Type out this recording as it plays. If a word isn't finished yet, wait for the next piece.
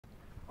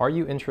Are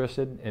you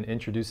interested in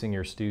introducing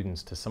your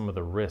students to some of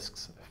the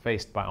risks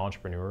faced by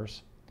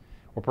entrepreneurs?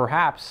 Or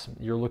perhaps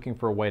you're looking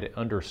for a way to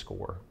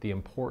underscore the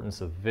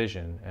importance of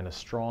vision and a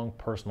strong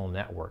personal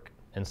network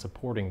in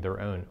supporting their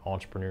own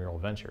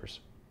entrepreneurial ventures.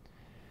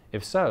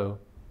 If so,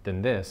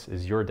 then this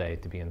is your day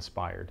to be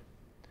inspired.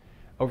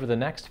 Over the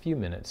next few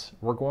minutes,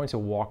 we're going to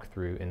walk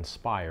through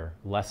iNSPIRE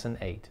Lesson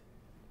 8,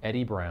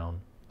 Eddie Brown,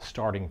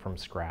 Starting from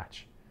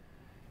Scratch.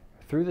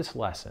 Through this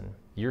lesson,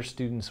 your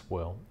students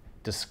will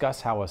discuss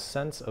how a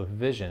sense of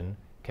vision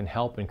can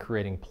help in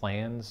creating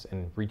plans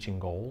and reaching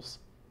goals,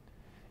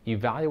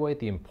 evaluate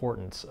the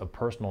importance of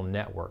personal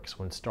networks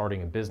when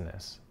starting a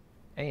business,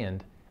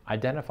 and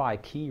identify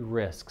key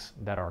risks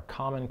that are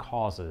common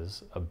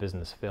causes of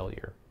business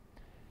failure.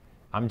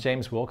 I'm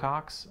James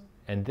Wilcox,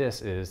 and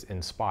this is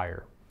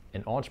iNSPIRE,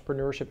 an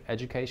entrepreneurship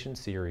education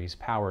series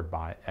powered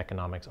by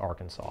Economics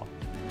Arkansas.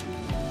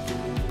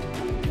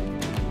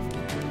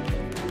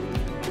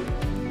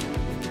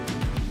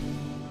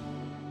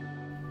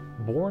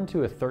 Born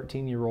to a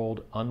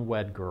 13-year-old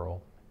unwed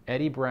girl,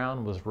 Eddie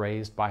Brown was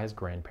raised by his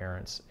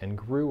grandparents and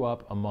grew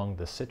up among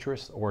the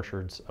citrus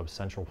orchards of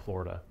Central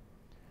Florida.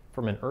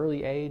 From an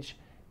early age,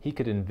 he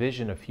could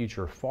envision a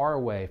future far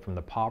away from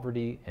the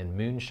poverty and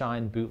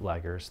moonshine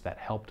bootleggers that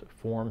helped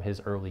form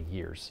his early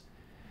years.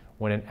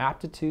 When an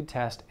aptitude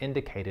test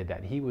indicated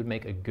that he would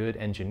make a good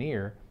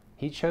engineer,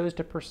 he chose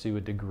to pursue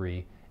a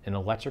degree in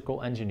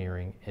electrical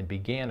engineering and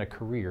began a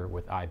career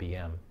with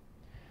IBM.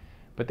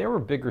 But there were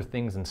bigger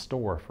things in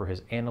store for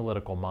his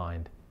analytical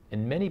mind,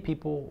 and many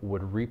people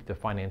would reap the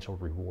financial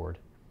reward.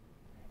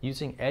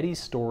 Using Eddie's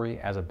story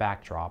as a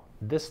backdrop,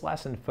 this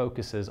lesson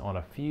focuses on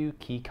a few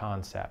key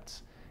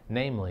concepts,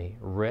 namely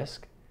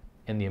risk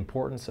and the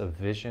importance of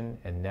vision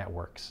and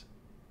networks.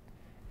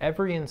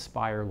 Every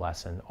iNSPIRE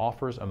lesson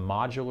offers a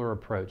modular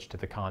approach to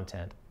the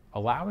content,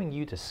 allowing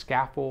you to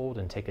scaffold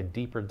and take a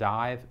deeper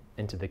dive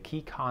into the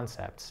key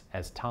concepts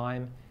as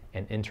time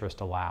and interest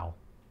allow.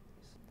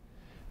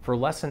 For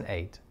Lesson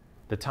 8,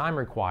 the time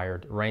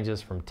required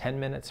ranges from 10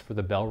 minutes for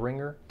the bell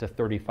ringer to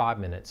 35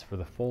 minutes for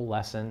the full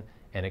lesson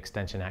and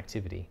extension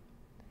activity.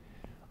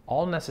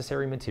 All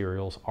necessary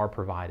materials are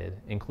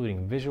provided,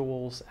 including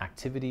visuals,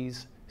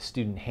 activities,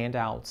 student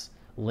handouts,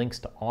 links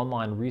to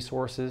online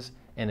resources,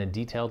 and a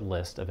detailed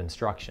list of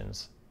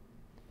instructions.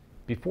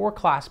 Before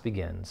class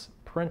begins,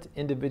 print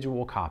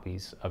individual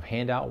copies of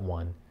Handout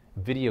 1,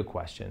 Video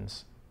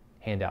Questions,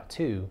 Handout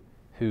 2,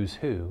 Who's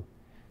Who,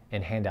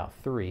 and Handout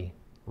 3,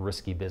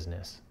 Risky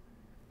Business.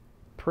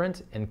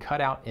 Print and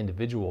cut out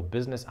individual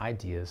business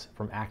ideas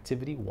from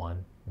Activity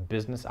 1,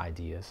 Business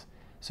Ideas,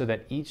 so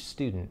that each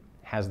student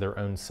has their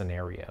own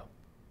scenario.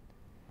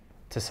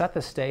 To set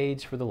the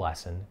stage for the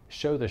lesson,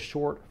 show the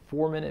short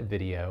 4-minute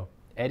video,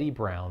 Eddie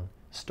Brown,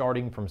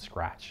 Starting from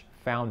Scratch,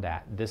 found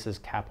at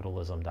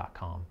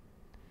thisiscapitalism.com.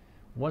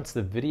 Once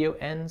the video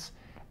ends,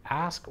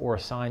 ask or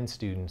assign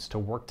students to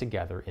work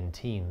together in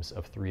teams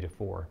of 3 to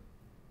 4.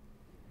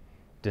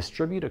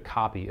 Distribute a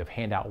copy of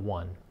Handout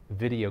 1,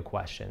 Video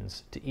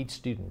Questions, to each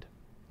student,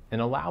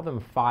 and allow them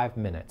 5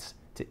 minutes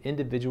to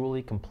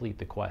individually complete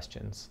the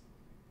questions.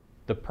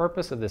 The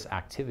purpose of this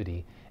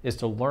activity is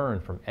to learn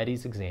from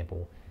Eddie's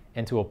example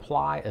and to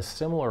apply a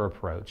similar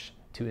approach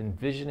to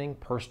envisioning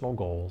personal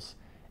goals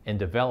and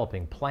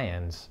developing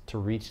plans to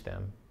reach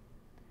them.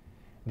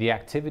 The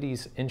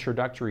activity's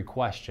introductory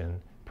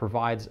question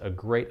provides a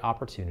great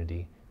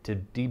opportunity to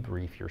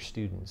debrief your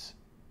students.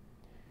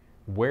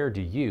 Where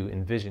do you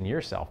envision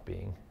yourself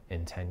being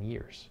in 10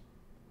 years?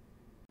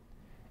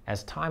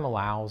 As time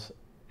allows,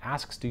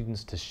 ask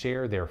students to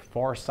share their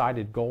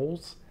far-sighted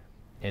goals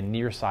and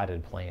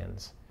near-sighted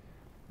plans.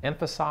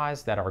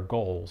 Emphasize that our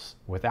goals,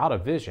 without a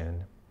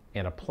vision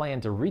and a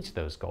plan to reach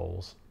those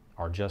goals,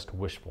 are just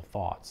wishful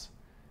thoughts.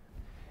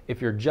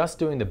 If you're just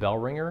doing the bell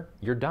ringer,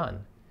 you're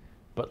done.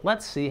 But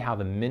let's see how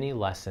the mini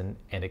lesson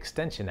and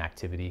extension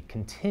activity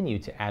continue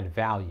to add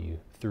value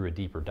through a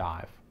deeper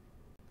dive.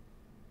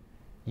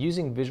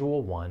 Using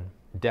Visual 1,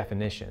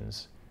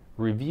 Definitions,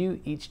 review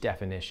each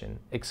definition.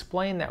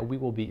 Explain that we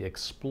will be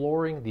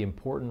exploring the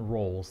important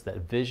roles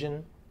that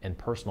vision and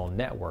personal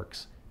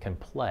networks can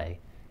play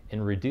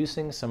in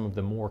reducing some of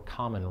the more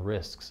common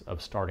risks of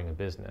starting a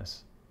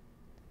business.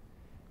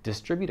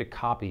 Distribute a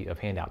copy of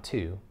Handout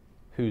 2,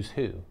 Who's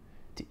Who,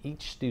 to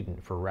each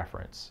student for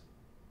reference.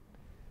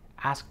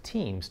 Ask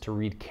teams to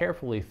read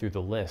carefully through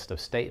the list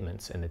of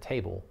statements in the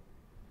table,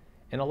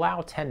 and allow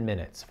 10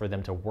 minutes for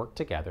them to work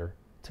together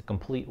to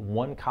complete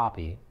one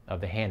copy of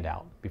the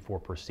handout before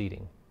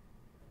proceeding.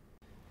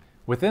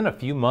 Within a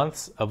few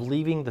months of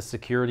leaving the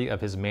security of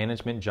his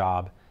management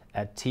job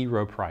at T.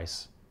 Rowe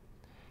Price,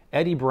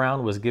 Eddie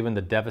Brown was given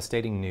the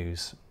devastating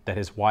news that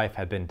his wife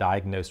had been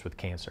diagnosed with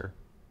cancer.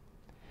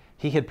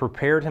 He had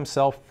prepared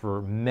himself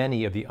for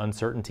many of the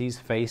uncertainties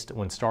faced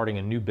when starting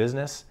a new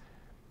business,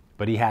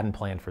 but he hadn't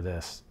planned for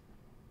this.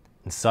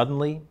 And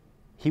suddenly,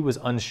 he was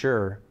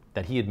unsure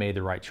that he had made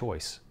the right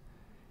choice.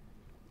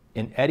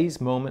 In Eddie's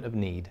moment of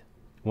need,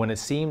 when it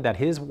seemed that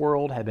his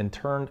world had been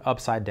turned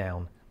upside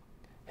down,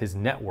 his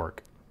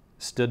network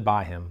stood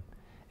by him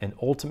and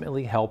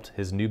ultimately helped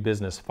his new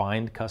business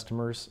find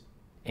customers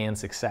and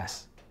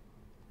success.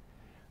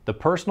 The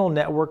personal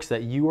networks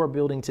that you are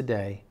building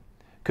today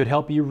could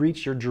help you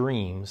reach your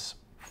dreams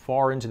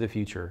far into the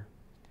future.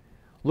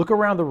 Look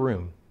around the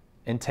room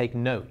and take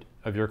note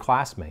of your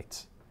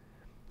classmates.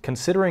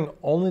 Considering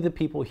only the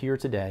people here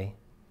today,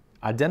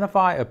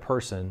 identify a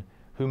person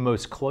who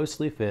most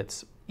closely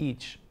fits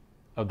each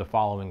of the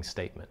following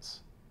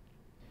statements.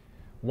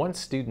 Once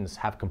students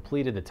have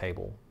completed the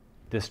table,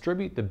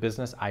 distribute the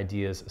business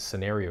ideas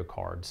scenario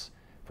cards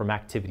from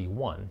Activity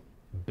 1,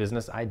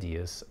 Business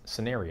Ideas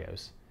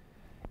Scenarios,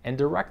 and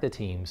direct the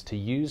teams to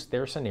use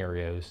their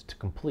scenarios to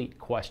complete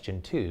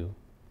Question 2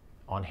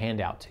 on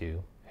Handout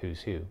 2,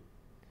 Who's Who.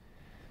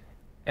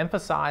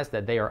 Emphasize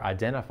that they are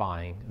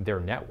identifying their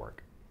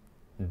network.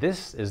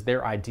 This is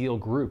their ideal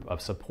group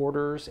of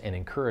supporters and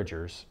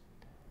encouragers,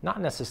 not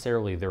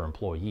necessarily their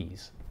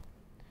employees.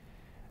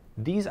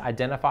 These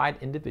identified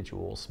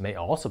individuals may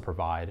also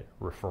provide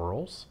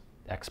referrals,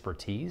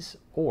 expertise,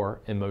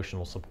 or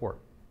emotional support.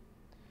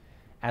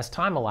 As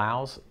time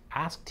allows,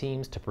 ask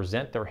teams to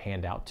present their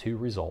Handout 2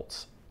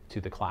 results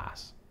to the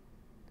class.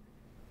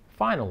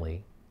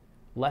 Finally,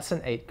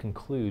 Lesson 8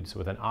 concludes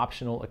with an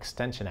optional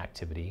extension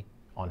activity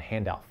on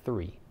Handout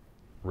 3,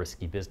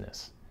 Risky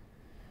Business.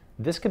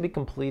 This can be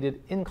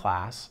completed in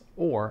class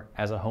or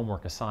as a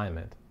homework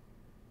assignment.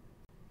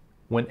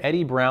 When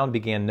Eddie Brown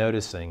began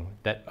noticing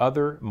that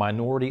other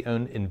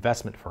minority-owned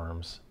investment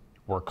firms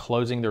were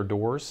closing their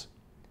doors,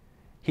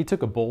 he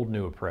took a bold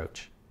new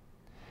approach.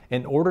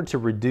 In order to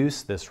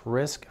reduce this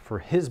risk for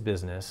his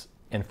business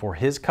and for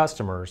his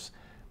customers,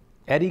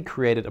 Eddie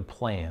created a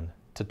plan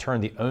to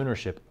turn the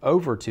ownership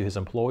over to his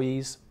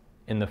employees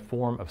in the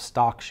form of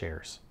stock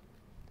shares.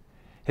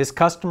 His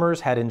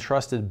customers had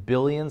entrusted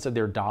billions of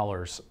their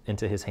dollars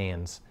into his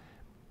hands.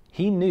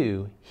 He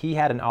knew he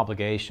had an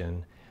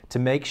obligation to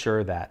make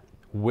sure that,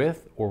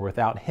 with or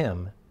without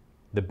him,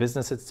 the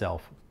business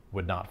itself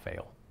would not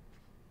fail.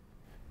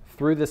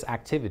 Through this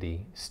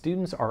activity,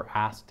 students are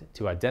asked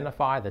to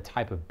identify the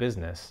type of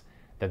business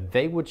that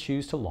they would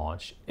choose to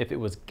launch if it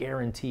was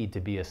guaranteed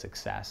to be a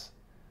success.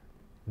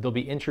 They'll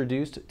be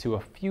introduced to a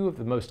few of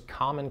the most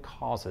common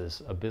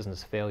causes of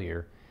business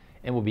failure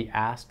and will be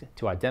asked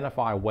to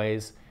identify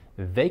ways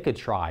they could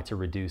try to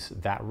reduce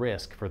that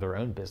risk for their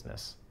own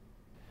business.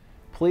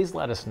 Please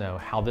let us know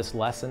how this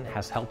lesson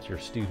has helped your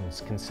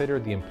students consider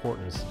the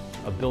importance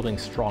of building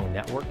strong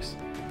networks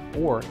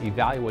or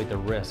evaluate the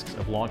risks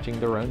of launching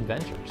their own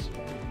ventures.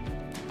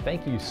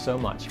 Thank you so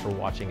much for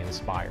watching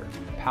iNSPIRE,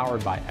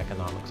 powered by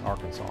Economics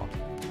Arkansas.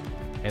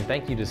 And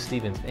thank you to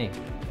Stevens Inc.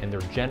 and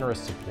their generous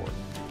support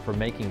for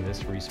making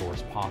this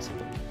resource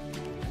possible.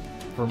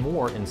 For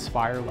more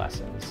iNSPIRE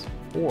lessons,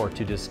 or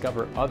to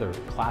discover other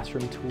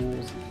classroom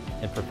tools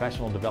and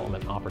professional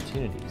development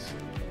opportunities,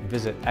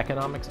 visit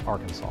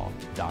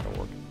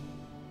economicsarkansas.org.